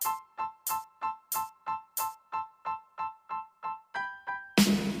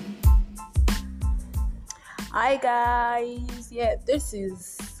Hi guys, this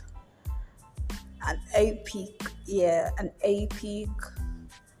is an epic, an epic.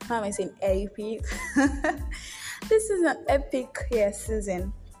 How am I saying epic? This is an epic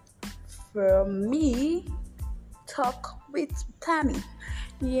season from me. Talk with Tammy.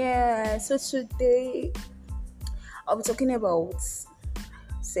 So today I'll be talking about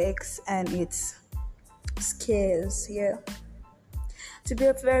sex and its scares. To be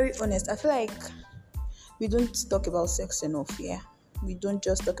very honest, I feel like we don't talk about sex enough. We don't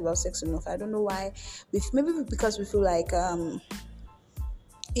just talk about sex enough. I don't know why. Maybe because we feel like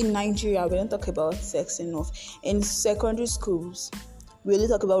in Nigeria we don't talk about sex enough. In secondary schools we only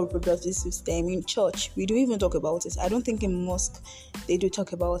talk about reproductive system. In church we don't even talk about it. I don't think in mosque they do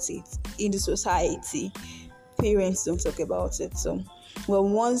talk about it. In the society, parents don't talk about it. So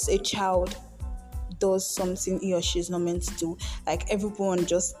once a child does something he or she is not meant to do, like everyone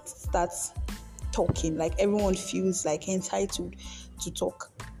just starts talking, like everyone feels like entitled to talk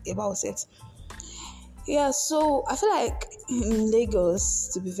about it. So I feel like in Lagos,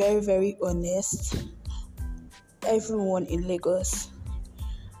 to be very, very honest, everyone in Lagos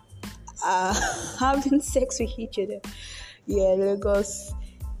are having sex with each other. Lagos,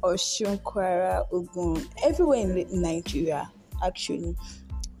 Osun, Kwara, Ogun, everywhere in Nigeria, actually.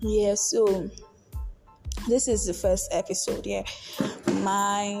 So this is the first episode.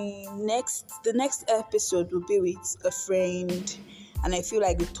 The next episode will be with a friend, and I feel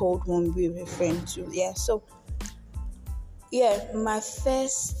like the third one will be with a friend too. My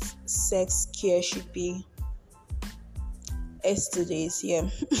first sex care should be STDs.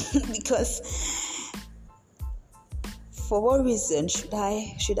 Because for what reason should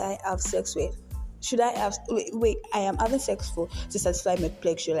I have sex with? Should I have wait? I am having sex to satisfy my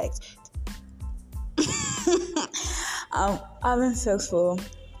pleasure, like. I'm having sex for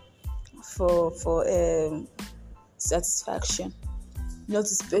satisfaction, not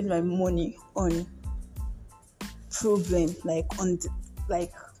to spend my money on problem, like on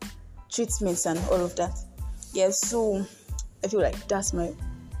treatments and all of that. So I feel like that's my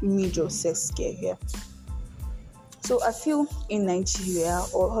major sex care here. So I feel in Nigeria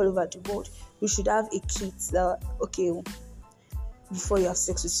or all over the world, we should have a kit that before you have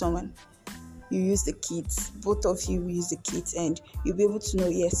sex with someone, you use the kit, both of you use the kit, and you'll be able to know,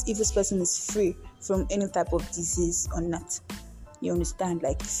 if this person is free from any type of disease or not. You understand?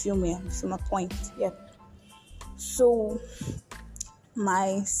 Like, feel my point. So,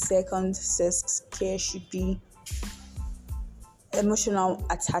 my second sex care should be emotional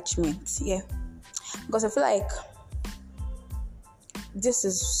attachment. Because I feel like this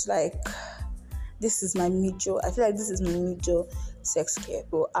is my major. I feel like this is my major sex care,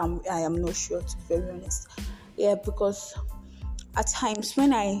 but I am not sure, to be very honest. Because at times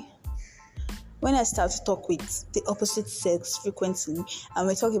when I start to talk with the opposite sex frequently, and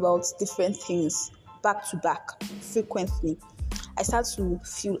we talk about different things back to back frequently, I start to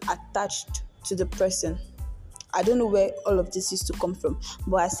feel attached to the person. I don't know where all of this used to come from,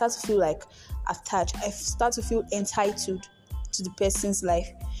 but I start to feel like attached. I start to feel entitled to the person's life,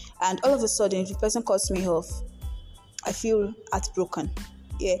 and all of a sudden, if the person cuts me off, I feel heartbroken.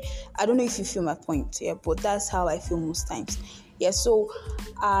 I don't know if you feel my point. But that's how I feel most times. So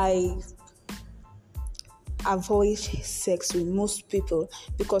I avoid sex with most people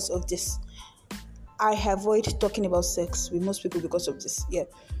because of this. I avoid talking about sex with most people because of this.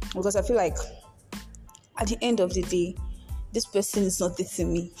 Because I feel like at the end of the day, this person is not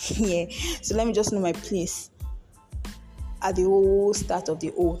dating me. So let me just know my place at the whole start of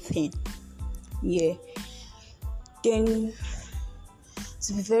the whole thing. Then,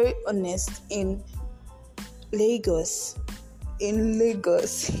 to be very honest, in Lagos,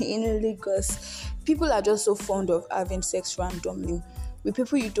 people are just so fond of having sex randomly with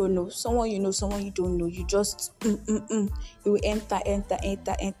people you don't know, someone you know, someone you don't know. You just you will enter.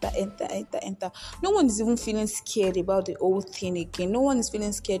 No one is even feeling scared about the whole thing again. No one is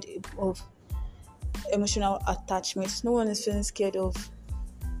feeling scared of emotional attachment. No one is feeling scared of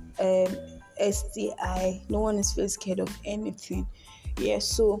STI. No one is feeling scared of anything.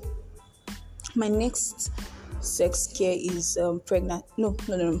 So my next sex care is pregnant. No.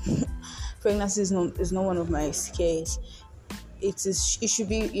 Pregnancy is not one of my scares. It should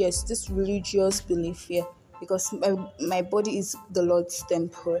be this religious belief because my body is the Lord's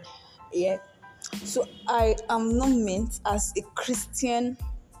temple. So I am not meant as a Christian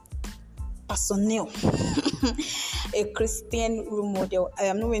personnel, a Christian role model. I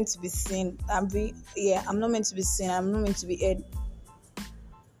am not meant to be seen. I'm not meant to be seen. I'm not meant to be heard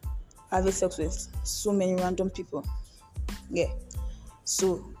having sex with so many random people.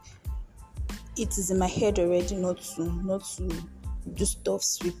 So it is in my head already not to do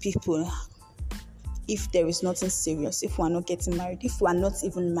stuffs with people if there is nothing serious, if we are not getting married, if we are not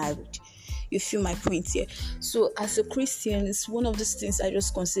even married. You feel my point here? So as a Christian, it's one of those things I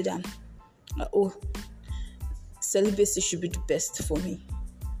just consider, oh, celibacy should be the best for me.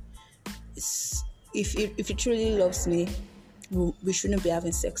 If he truly loves me, we shouldn't be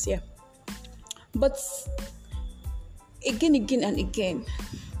having sex here. But again and again,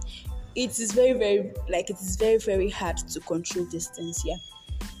 it is very, very hard to control these things here,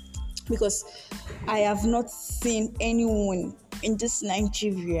 because I have not seen anyone in this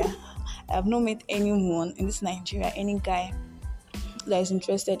Nigeria. I have not met anyone in this Nigeria, any guy that is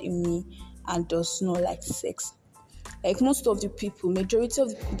interested in me and does not like sex. Like most of the people, majority of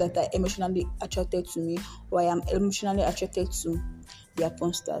the people that are emotionally attracted to me, or I am emotionally attracted to, they are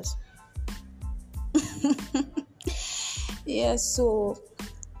porn stars. Yeah, so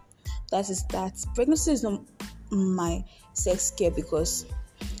that is that. Pregnancy is not my sex care, because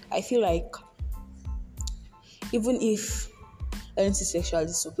I feel like even if anything sexual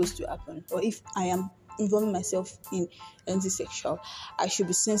is supposed to happen, or if I am involving myself in anything sexual, I should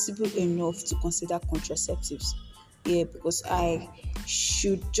be sensible enough to consider contraceptives. Yeah, because I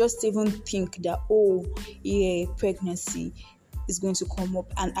should just even think that, oh, yeah, pregnancy is going to come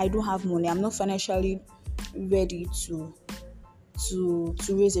up and I don't have money. I'm not financially ready to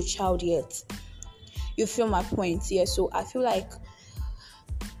raise a child yet. You feel my point? Yeah, so I feel like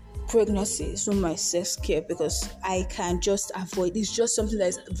pregnancy is not my sex care, because I can just avoid. It's just something that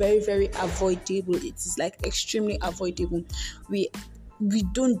is very, very avoidable. It is like extremely avoidable. We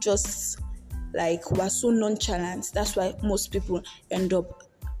don't just we're so nonchalant. That's why most people end up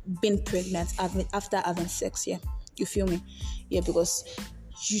being pregnant after having sex. Yeah, you feel me? Yeah, because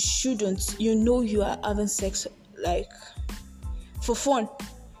you shouldn't. You are having sex for fun.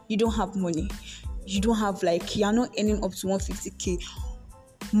 You don't have money. You don't have you're not earning up to 150k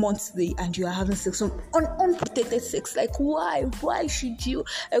monthly, and you are having sex on unprotected sex. Why should you?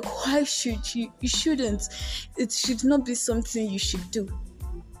 Why should you? You shouldn't. It should not be something you should do.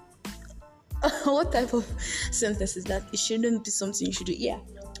 What type of sentence is that? It shouldn't be something you should do. Yeah,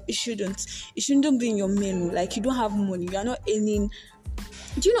 it shouldn't. It shouldn't be in your menu. You don't have money. You are not earning.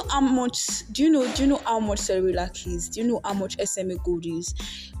 Do you know how much? Do you know how much Cerelac is? Do you know how much SMA Gold is?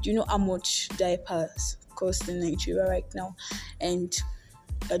 Do you know how much diapers cost in Nigeria right now? And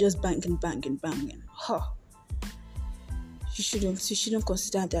you're just banging. Huh. You shouldn't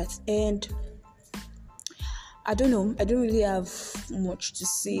consider that. And I don't know. I don't really have much to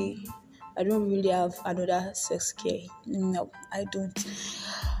say. I don't really have another sex care. No, I don't.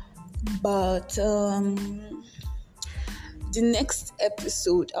 But the next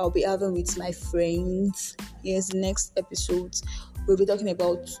episode I'll be having with my friends. Yes, the next episode we'll be talking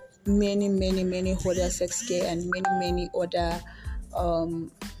about many other sex care and many other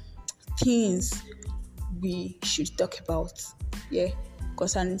things we should talk about. Yeah,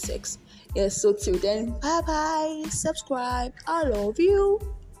 concerning sex. Yes, so till then, bye, subscribe. I love you.